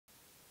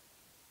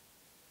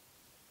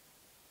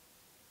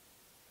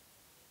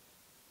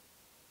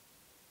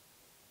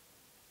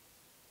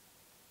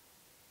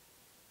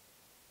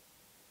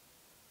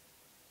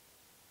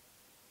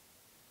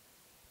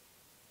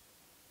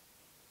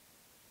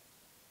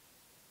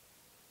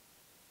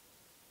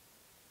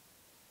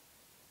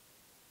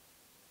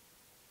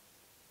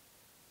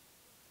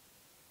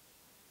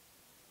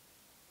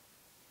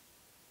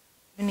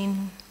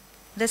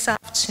this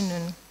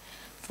afternoon,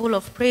 full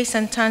of praise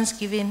and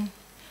thanksgiving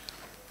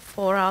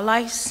for our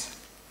lives,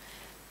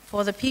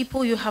 for the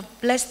people you have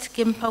blessed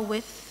Gimpa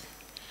with,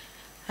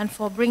 and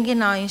for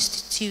bringing our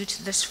institute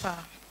this far.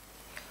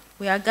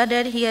 We are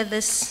gathered here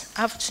this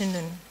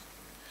afternoon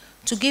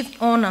to give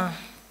honor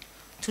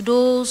to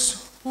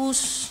those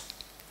whose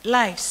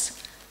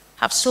lives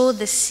have sowed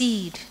the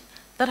seed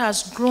that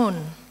has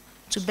grown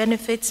to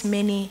benefit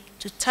many,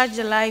 to touch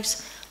the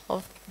lives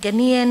of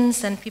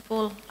Ghanaians and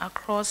people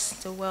across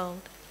the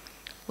world.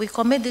 We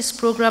commit this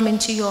program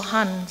into your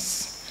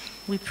hands.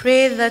 We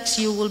pray that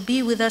you will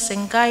be with us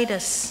and guide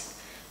us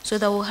so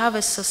that we'll have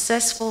a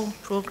successful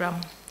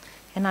program.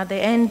 And at the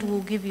end,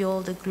 we'll give you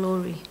all the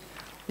glory.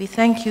 We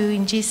thank you.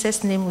 In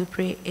Jesus' name we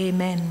pray.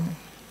 Amen.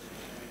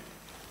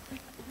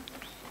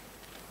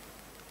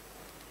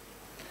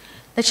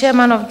 The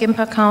Chairman of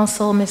Gimpa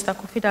Council, Mr.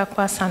 Kofi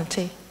Dakwa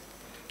Sante,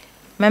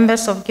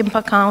 members of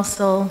Gimpa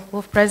Council,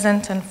 both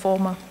present and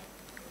former,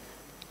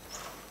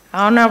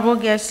 our Honorable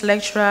Guest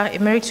Lecturer,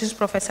 Emeritus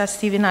Professor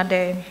Stephen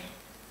Adei,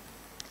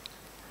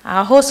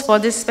 our host for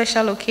this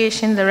special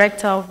occasion, the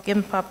Rector of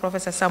Gimpa,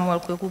 Professor Samuel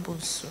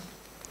Kwegubunsu,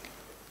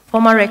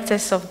 former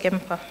Rectors of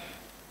Gimpa,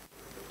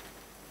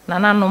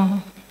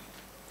 Nananom,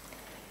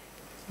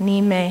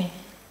 Nime,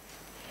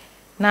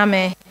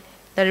 Name,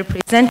 the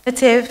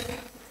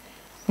representative,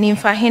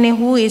 Nimfahini,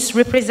 who is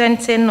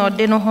representing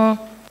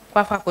Odenoho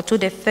Kwafakoto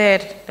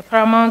III, the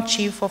Paramount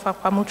Chief of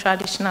Akwamu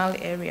Traditional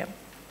Area.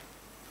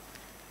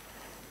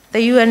 The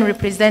UN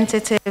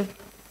representative,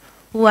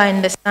 who I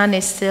understand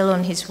is still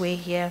on his way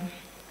here.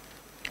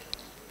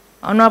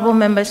 Honorable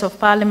members of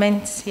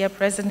Parliament here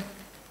present,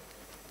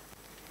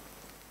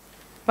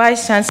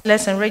 Vice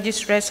Chancellors and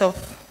Registrars of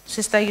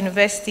sister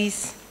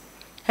universities,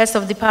 heads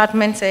of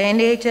departments and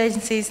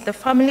agencies, the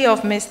family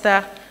of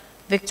Mr.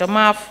 Victor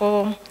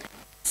Mafo,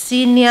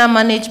 senior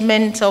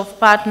management of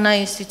partner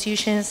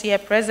institutions here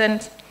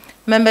present,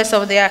 members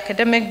of the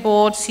academic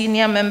board,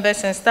 senior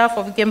members and staff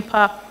of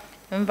Gimpa,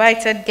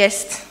 invited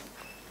guests,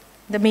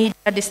 the media,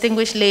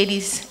 distinguished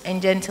ladies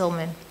and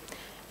gentlemen.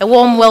 A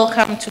warm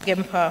welcome to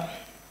Gimpa.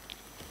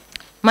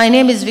 My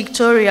name is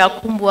Victoria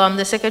Kumbu. I'm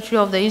the Secretary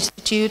of the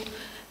Institute,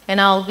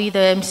 and I'll be the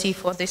MC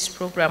for this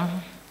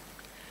program.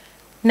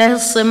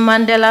 Nelson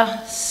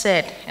Mandela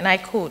said, and I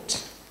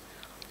quote,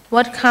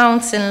 "What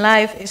counts in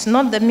life is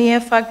not the mere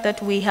fact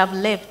that we have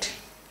lived.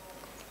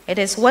 It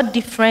is what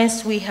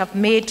difference we have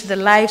made to the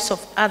lives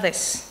of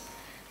others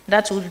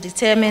that will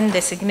determine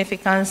the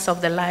significance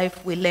of the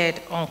life we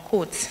led,"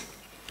 unquote.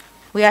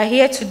 We are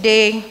here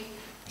today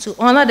to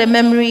honor the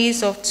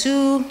memories of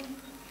two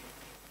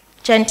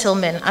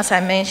gentlemen, as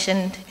I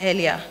mentioned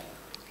earlier,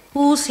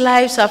 whose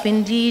lives have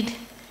indeed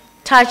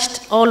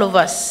touched all of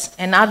us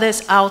and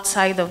others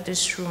outside of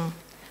this room,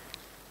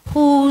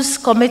 whose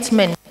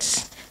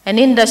commitment and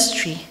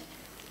industry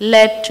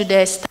led to the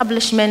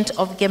establishment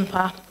of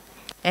Gimpa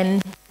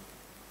and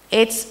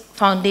its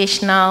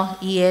foundational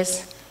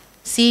years,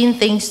 seeing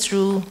things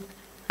through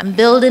and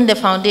building the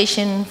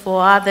foundation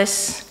for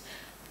others,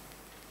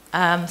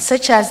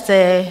 such as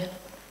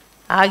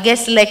our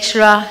guest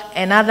lecturer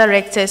and other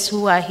rectors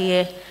who are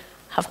here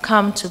have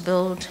come to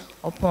build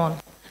upon.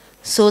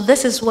 So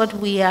this is what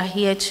we are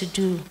here to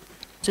do,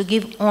 to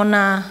give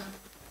honor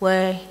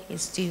where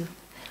it's due.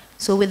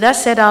 So with that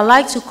said, I'd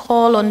like to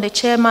call on the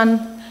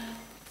chairman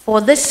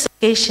for this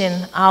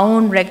occasion, our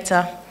own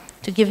rector,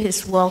 to give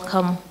his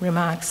welcome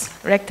remarks.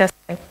 Rector.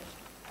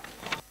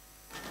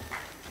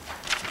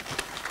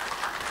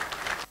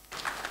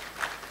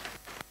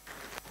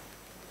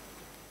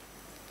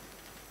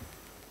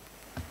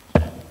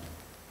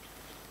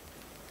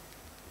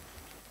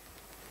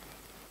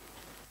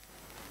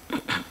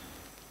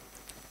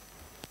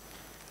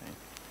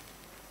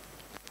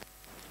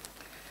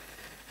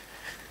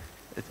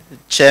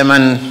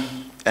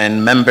 Chairman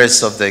and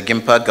members of the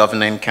Gimpa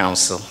Governing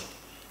Council,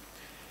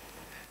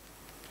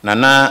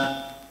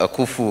 Nana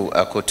Akufu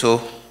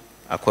Akoto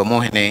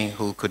Akwamohene,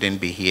 who couldn't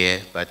be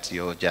here, but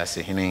your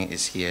Jasihine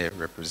is here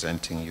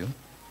representing you.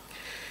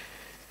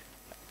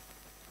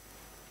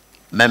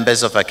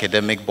 Members of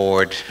Academic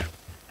Board,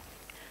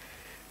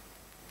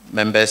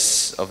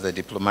 members of the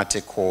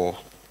Diplomatic Corps,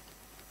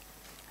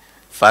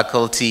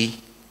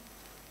 faculty,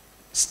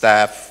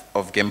 staff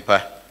of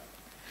Gimpa,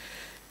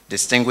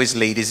 distinguished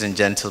ladies and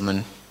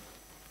gentlemen,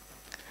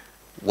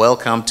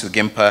 welcome to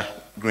Gimpa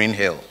Green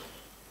Hill,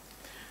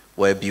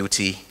 where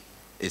beauty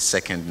is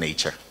second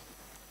nature.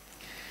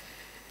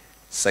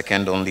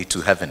 Second only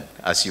to heaven,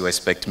 as you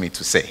expect me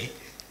to say.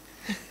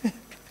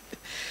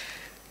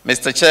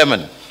 Mr.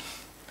 Chairman,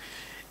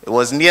 it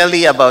was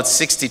nearly about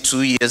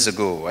 62 years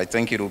ago, I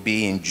think it will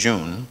be in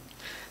June,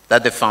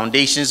 that the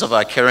foundations of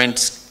our current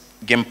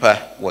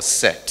Gimpa was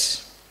set.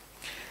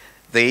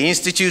 The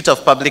Institute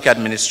of Public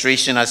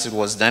Administration, as it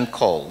was then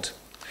called,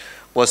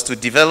 was to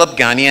develop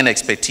Ghanaian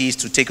expertise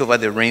to take over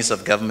the reins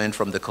of government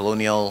from the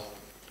colonial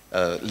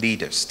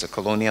leaders, the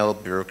colonial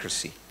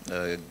bureaucracy,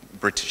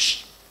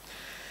 British.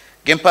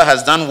 Gimpa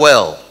has done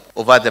well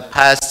over the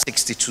past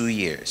 62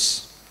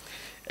 years,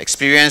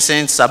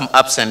 experiencing some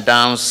ups and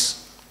downs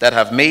that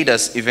have made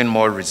us even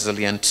more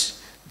resilient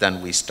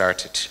than we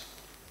started.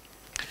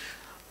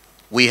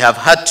 We have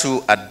had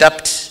to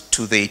adapt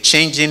to the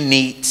changing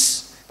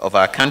needs of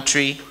our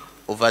country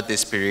over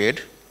this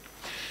period,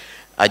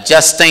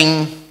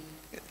 adjusting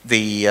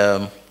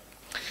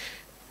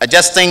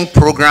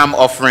program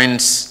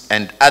offerings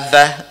and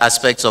other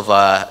aspects of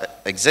our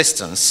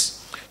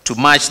existence to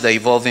match the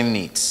evolving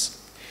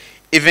needs.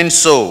 Even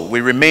so,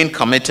 we remain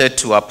committed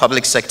to our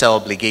public sector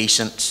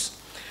obligations,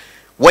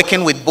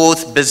 working with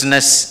both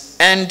business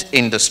and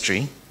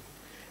industry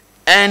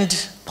and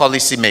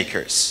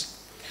policymakers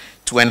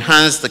to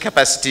enhance the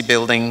capacity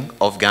building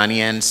of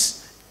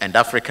Ghanaians and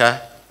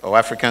Africa, or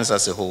Africans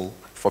as a whole,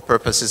 for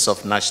purposes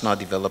of national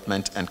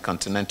development and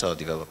continental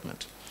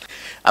development.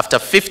 After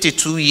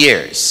 52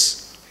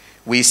 years,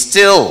 we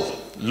still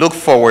look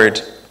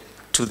forward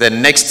to the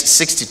next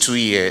 62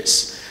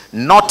 years,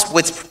 not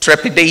with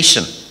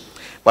trepidation,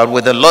 but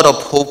with a lot of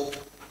hope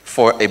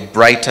for a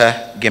brighter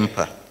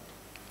Gimpa.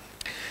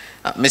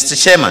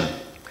 Mr. Chairman,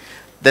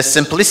 the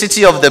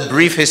simplicity of the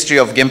brief history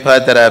of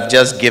Gimpa that I've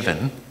just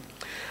given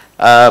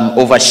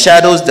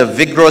overshadows the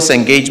vigorous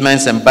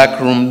engagements and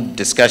backroom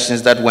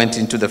discussions that went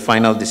into the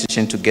final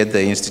decision to get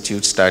the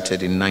institute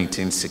started in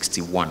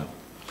 1961.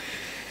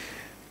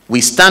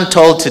 We stand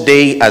tall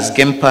today as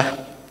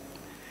Gimpa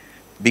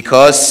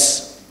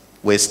because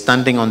we're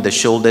standing on the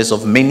shoulders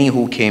of many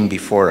who came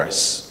before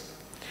us.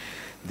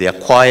 Their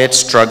quiet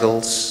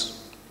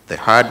struggles, the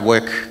hard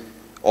work,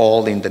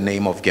 all in the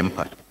name of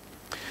Gimpa.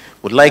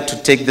 Would like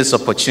to take this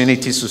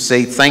opportunity to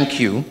say thank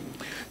you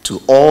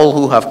to all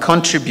who have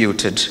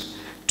contributed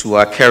to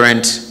our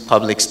current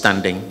public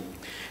standing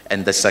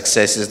and the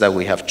successes that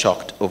we have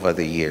chalked over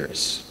the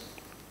years.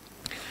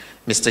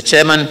 Mr.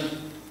 Chairman,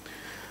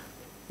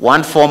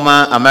 one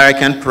former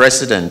American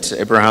president,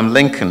 Abraham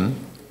Lincoln,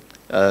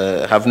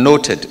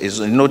 is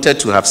noted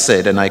to have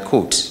said, and I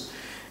quote,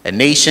 "A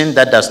nation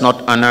that does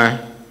not honor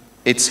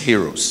its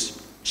heroes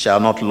shall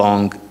not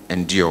long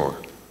endure."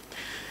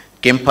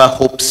 Gimpa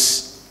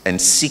hopes and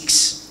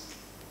seeks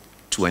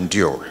to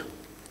endure.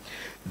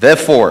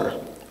 Therefore,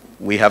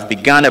 we have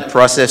begun a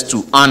process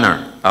to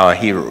honor our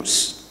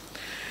heroes.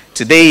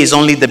 Today is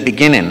only the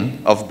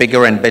beginning of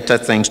bigger and better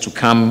things to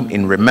come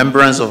in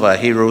remembrance of our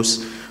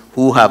heroes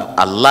who have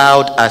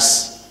allowed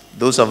us,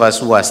 those of us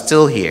who are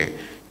still here,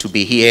 to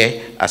be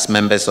here as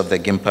members of the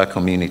Gimpa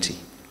community.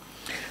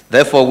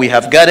 Therefore, we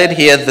have gathered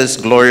here this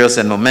glorious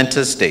and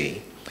momentous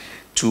day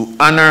to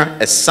honor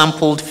a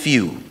sampled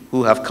few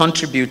who have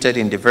contributed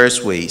in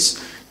diverse ways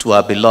to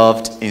our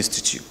beloved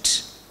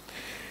institute.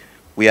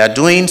 We are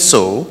doing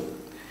so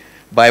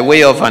by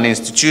way of an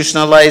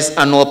institutionalized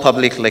annual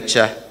public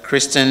lecture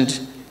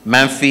christened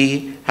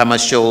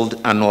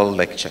Mamphey-Hammarskjold Annual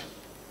Lecture.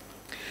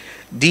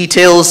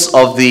 Details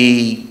of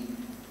Mr.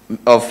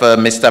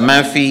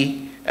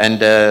 Mamphey and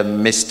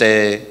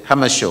Mr.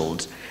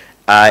 Hammarskjold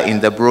are in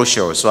the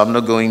brochure, so I'm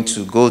not going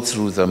to go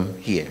through them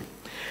here.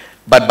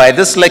 But by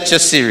this lecture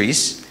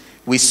series,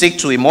 we seek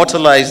to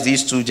immortalize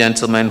these two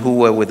gentlemen who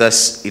were with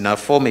us in our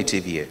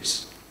formative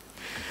years.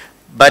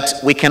 But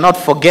we cannot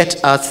forget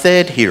our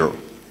third hero.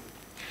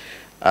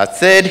 Our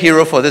third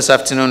hero for this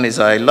afternoon is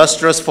our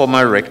illustrious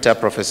former rector,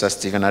 Professor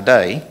Stephen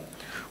Adei,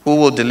 who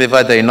will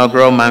deliver the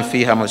inaugural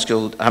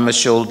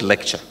Mamphey-Hammarskjold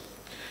lecture.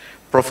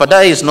 Prof.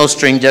 Adei is no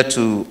stranger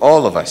to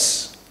all of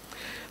us.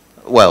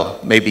 Well,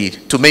 maybe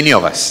to many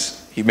of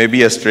us. He may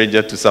be a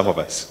stranger to some of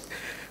us.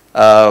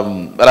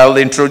 But I will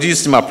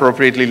introduce him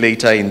appropriately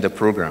later in the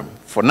program.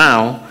 For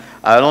now,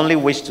 I only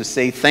wish to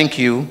say thank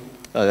you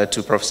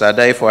to Professor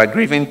Adei for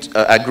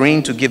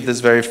agreeing to give this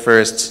very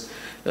first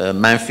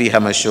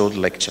Mamphey-Hammarskjold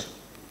lecture.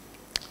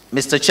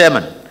 Mr.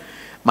 Chairman,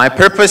 my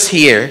purpose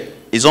here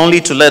is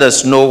only to let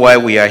us know why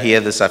we are here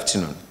this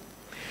afternoon.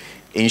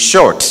 In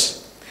short,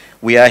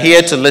 we are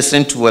here to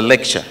listen to a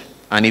lecture,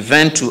 an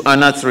event to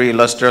honor three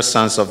illustrious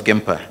sons of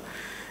Gimpa.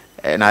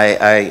 And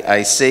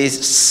I say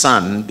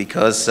son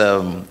because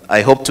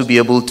I hope to be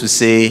able to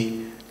say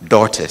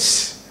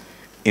daughters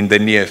in the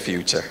near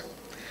future.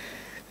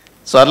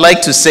 So I'd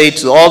like to say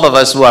to all of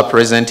us who are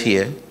present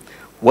here,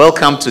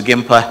 welcome to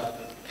Gimpa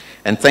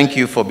and thank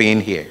you for being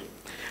here.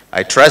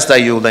 I trust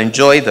that you'll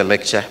enjoy the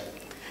lecture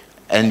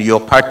and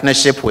your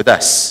partnership with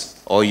us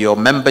or your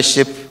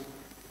membership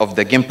of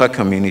the Gimpa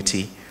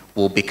community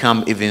will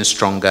become even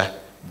stronger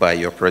by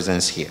your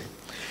presence here.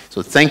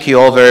 So thank you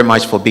all very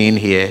much for being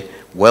here.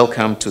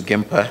 Welcome to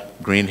Gimpa,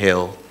 Green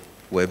Hill,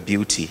 where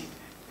beauty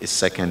is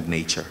second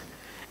nature.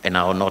 And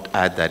I will not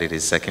add that it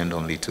is second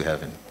only to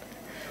heaven.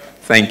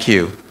 Thank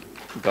you.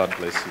 God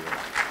bless you.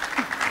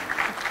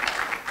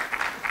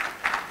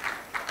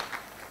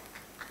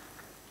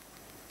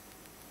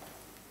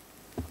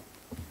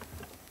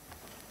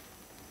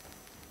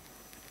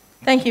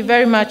 Thank you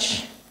very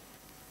much,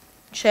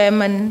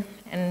 Chairman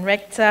and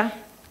Rector,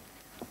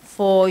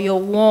 for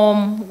your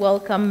warm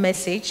welcome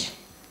message.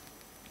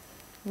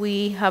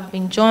 We have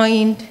been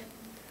joined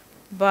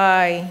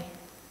by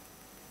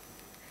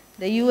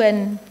the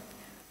UN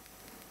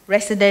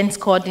Residence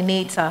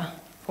Coordinator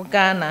for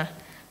Ghana,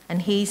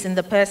 and he's in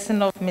the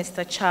person of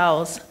Mr.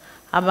 Charles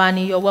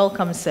Abani, you're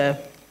welcome, sir.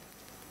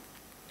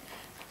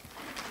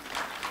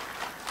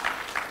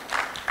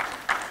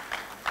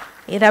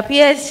 It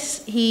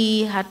appears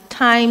he had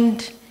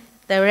timed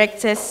the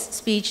rector's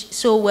speech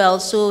so well,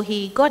 so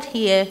he got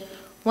here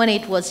when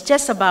it was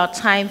just about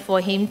time for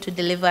him to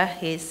deliver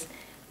his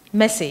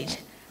message.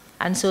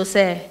 And so,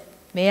 sir,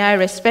 may I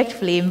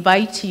respectfully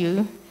invite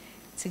you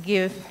to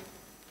give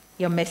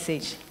your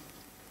message.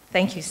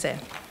 Thank you, sir.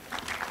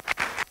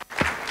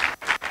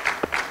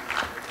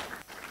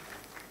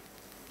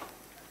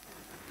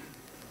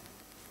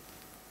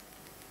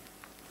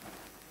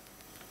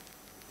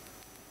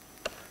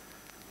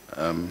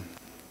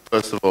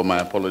 First of all, my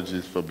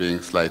apologies for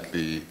being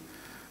slightly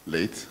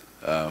late,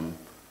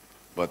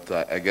 but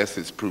I guess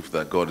it's proof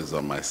that God is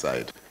on my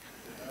side.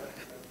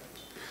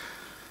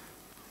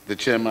 The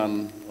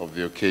chairman of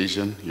the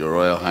occasion, Your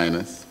Royal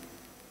Highness,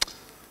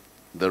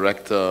 the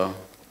rector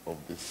of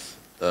this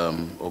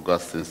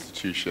august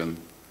institution,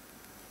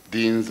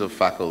 deans of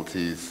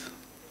faculties,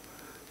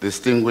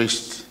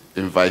 distinguished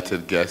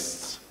invited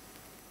guests,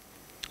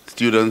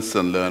 students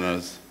and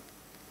learners,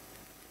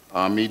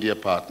 our media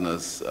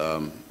partners,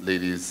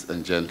 ladies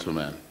and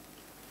gentlemen,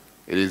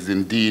 it is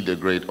indeed a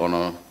great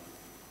honor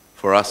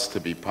for us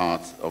to be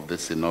part of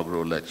this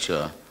inaugural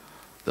lecture,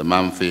 the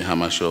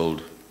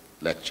Mamphey-Hammarskjold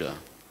lecture,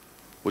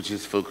 which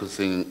is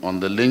focusing on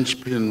the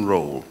linchpin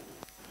role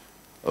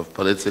of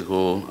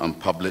political and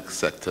public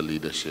sector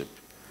leadership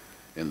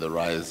in the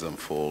rise and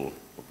fall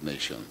of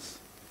nations,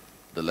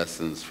 the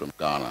lessons from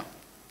Ghana.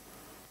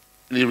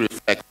 It really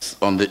reflects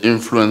on the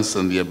influence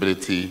and the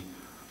ability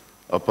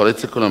of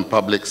political and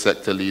public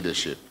sector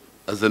leadership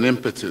as an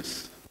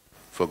impetus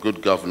for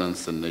good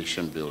governance and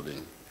nation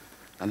building,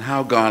 and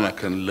how Ghana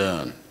can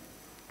learn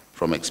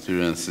from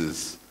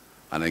experiences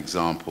and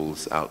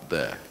examples out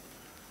there.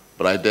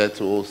 But I dare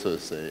to also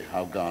say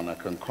how Ghana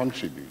can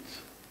contribute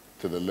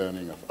to the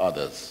learning of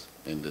others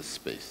in this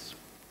space.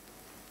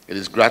 It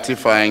is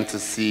gratifying to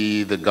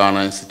see the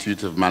Ghana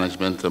Institute of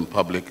Management and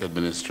Public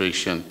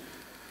Administration,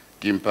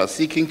 GIMPA,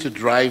 seeking to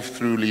drive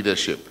through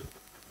leadership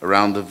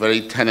around the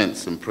very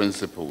tenets and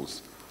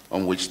principles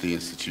on which the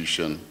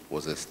institution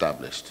was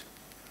established.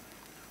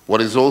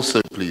 What is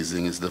also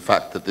pleasing is the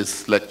fact that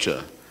this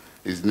lecture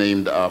is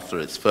named after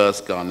its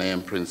first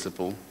Ghanaian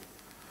principal,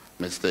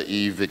 Mr.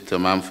 E. Victor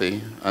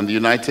Mamphey, and the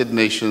United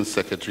Nations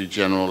Secretary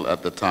General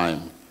at the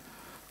time,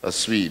 a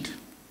Swede,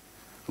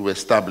 who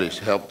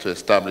helped to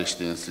establish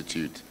the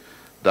institute,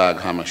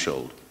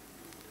 Hammarskjold.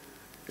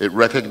 It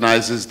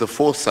recognizes the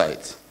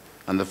foresight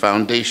and the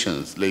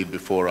foundations laid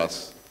before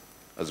us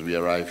as we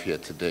arrive here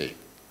today.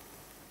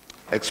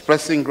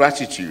 Expressing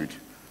gratitude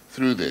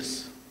through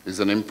this is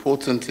an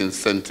important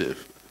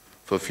incentive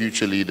for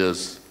future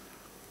leaders,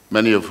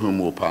 many of whom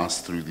will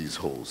pass through these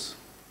halls.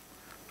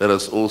 Let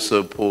us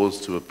also pause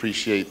to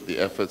appreciate the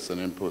efforts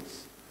and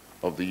inputs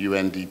of the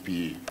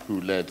UNDP, who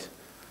led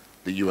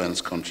the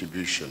UN's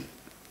contribution.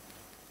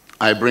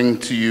 I bring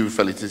to you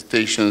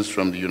felicitations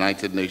from the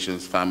United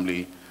Nations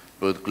family,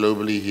 both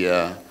globally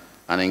here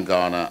and in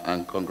Ghana,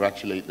 and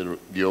congratulate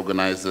the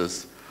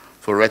organizers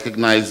for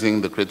recognizing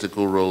the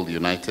critical role the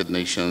United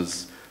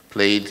Nations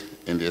played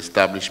in the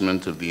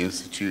establishment of the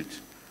Institute,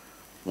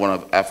 one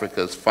of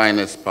Africa's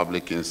finest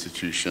public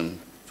institution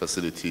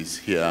facilities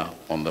here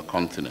on the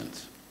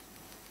continent.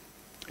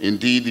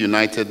 Indeed, the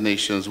United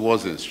Nations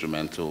was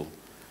instrumental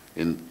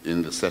in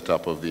the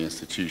setup of the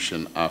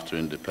institution after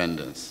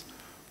independence,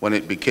 when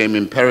it became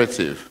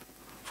imperative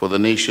for the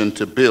nation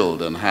to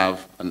build and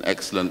have an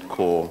excellent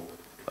core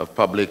of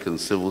public and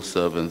civil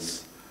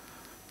servants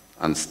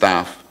and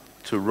staff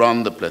to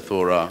run the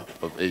plethora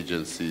of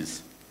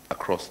agencies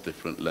across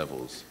different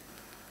levels,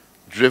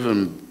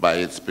 driven by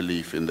its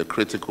belief in the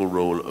critical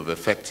role of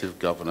effective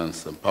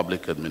governance and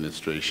public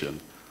administration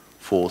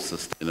for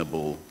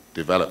sustainable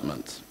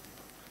development.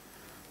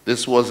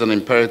 This was an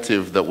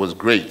imperative that was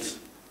great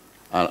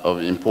and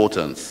of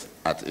importance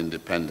at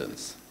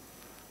independence,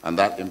 and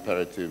that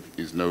imperative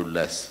is no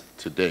less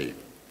today.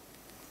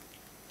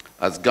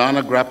 As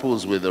Ghana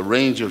grapples with a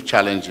range of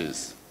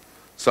challenges,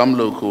 some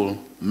local,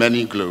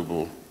 many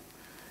global,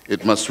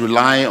 it must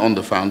rely on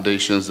the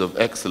foundations of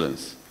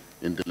excellence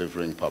in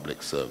delivering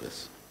public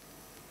service.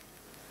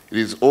 It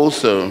is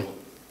also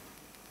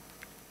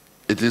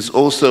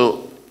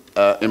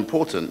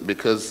important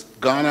because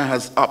Ghana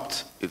has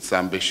upped its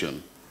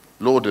ambition,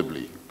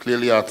 laudably,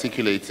 clearly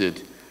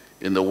articulated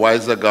in the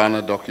Wiser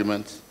Ghana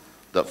document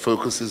that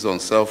focuses on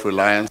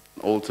self-reliance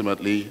and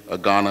ultimately a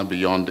Ghana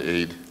beyond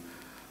aid,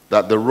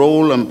 that the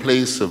role and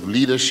place of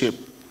leadership,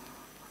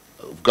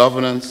 of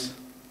governance,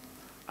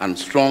 and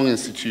strong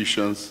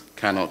institutions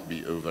cannot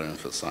be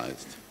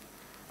overemphasized.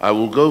 I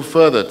will go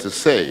further to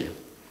say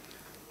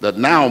that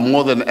now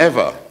more than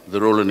ever, the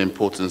role and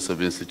importance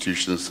of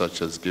institutions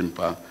such as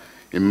GIMPA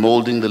in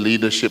molding the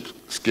leadership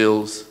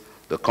skills,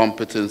 the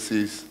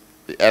competencies,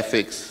 the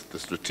ethics, the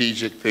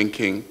strategic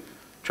thinking,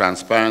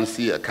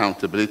 transparency,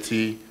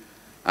 accountability,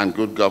 and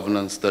good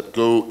governance that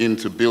go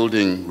into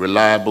building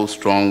reliable,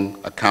 strong,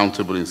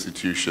 accountable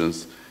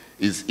institutions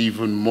is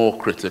even more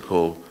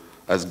critical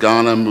as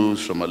Ghana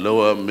moves from a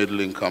lower middle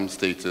income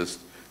status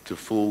to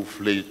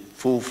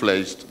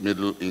full-fledged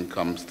middle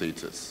income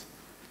status.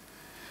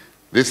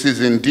 This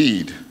is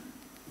indeed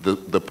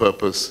the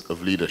purpose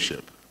of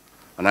leadership.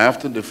 And I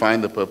often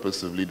define the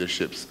purpose of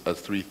leadership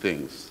as three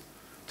things: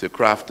 to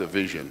craft a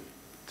vision,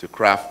 to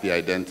craft the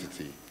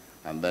identity,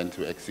 and then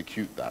to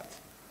execute that.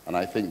 And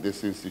I think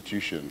this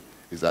institution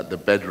is at the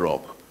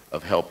bedrock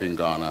of helping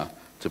Ghana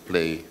to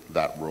play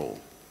that role.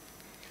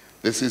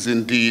 This is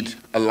indeed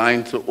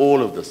aligned to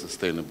all of the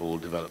Sustainable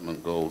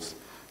Development Goals,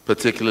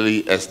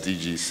 particularly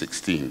SDG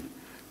 16,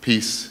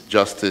 peace,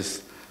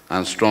 justice,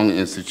 and strong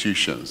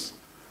institutions,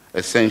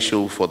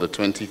 essential for the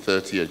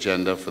 2030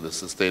 Agenda for the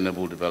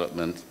Sustainable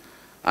Development,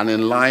 and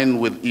in line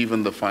with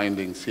even the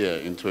findings here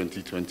in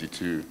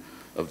 2022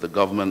 of the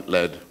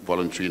government-led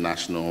Voluntary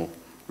National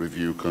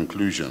Review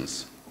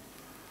conclusions.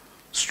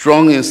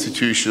 Strong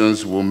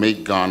institutions will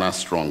make Ghana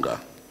stronger,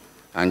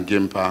 and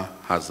GIMPA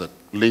has a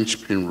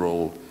linchpin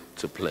role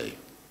to play.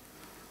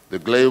 The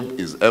globe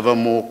is ever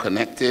more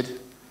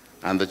connected,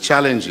 and the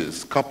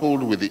challenges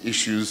coupled with the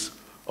issues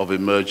of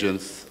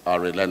emergence are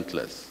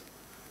relentless.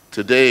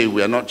 Today,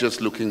 we are not just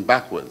looking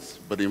backwards,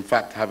 but in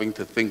fact having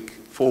to think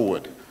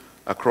forward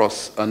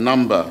across a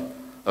number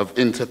of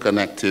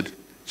interconnected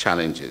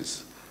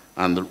challenges.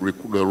 And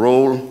the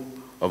role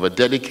of a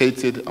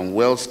dedicated and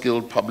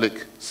well-skilled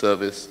public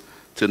service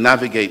to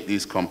navigate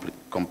these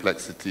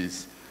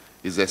complexities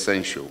is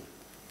essential.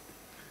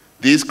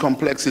 These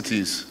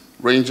complexities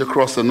range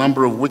across a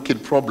number of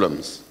wicked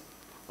problems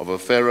of a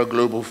fairer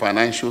global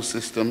financial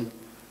system,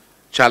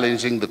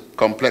 challenging the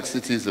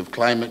complexities of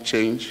climate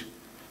change,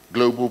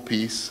 global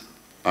peace,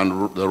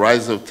 and the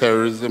rise of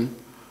terrorism,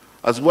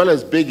 as well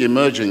as big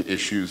emerging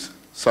issues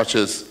such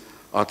as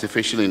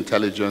artificial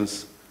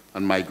intelligence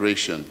and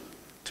migration,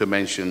 to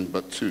mention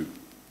but two.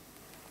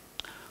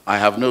 I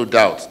have no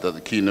doubt that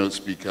the keynote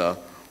speaker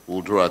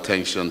will draw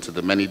attention to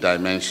the many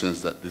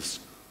dimensions that this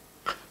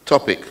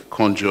topic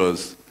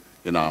conjures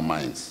in our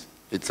minds.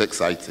 It's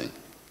exciting.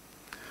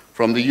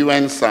 From the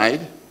UN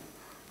side,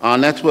 our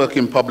network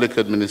in public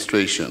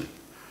administration,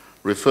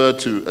 referred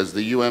to as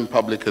the UN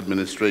Public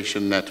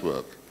Administration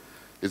Network,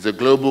 is a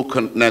global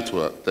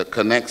network that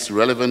connects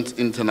relevant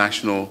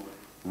international,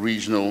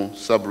 regional,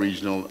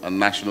 sub-regional, and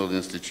national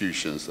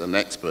institutions and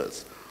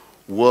experts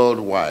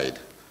worldwide,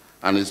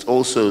 and is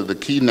also the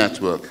key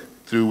network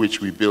through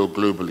which we build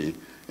globally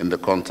in the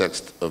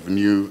context of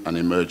new and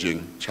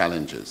emerging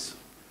challenges.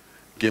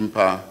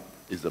 GIMPA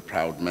is a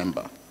proud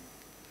member.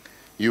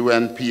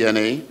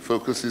 UNPNA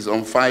focuses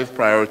on 5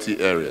 priority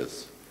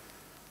areas: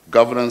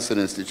 governance and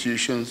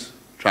institutions,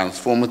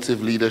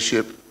 transformative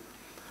leadership,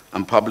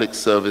 and public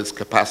service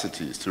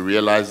capacities to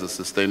realize the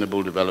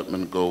Sustainable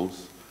Development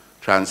Goals,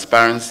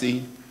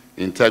 transparency,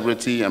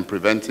 integrity and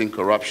preventing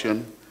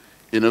corruption,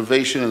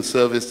 innovation and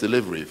service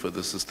delivery for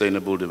the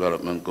Sustainable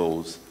Development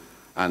Goals,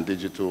 and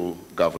digital governance.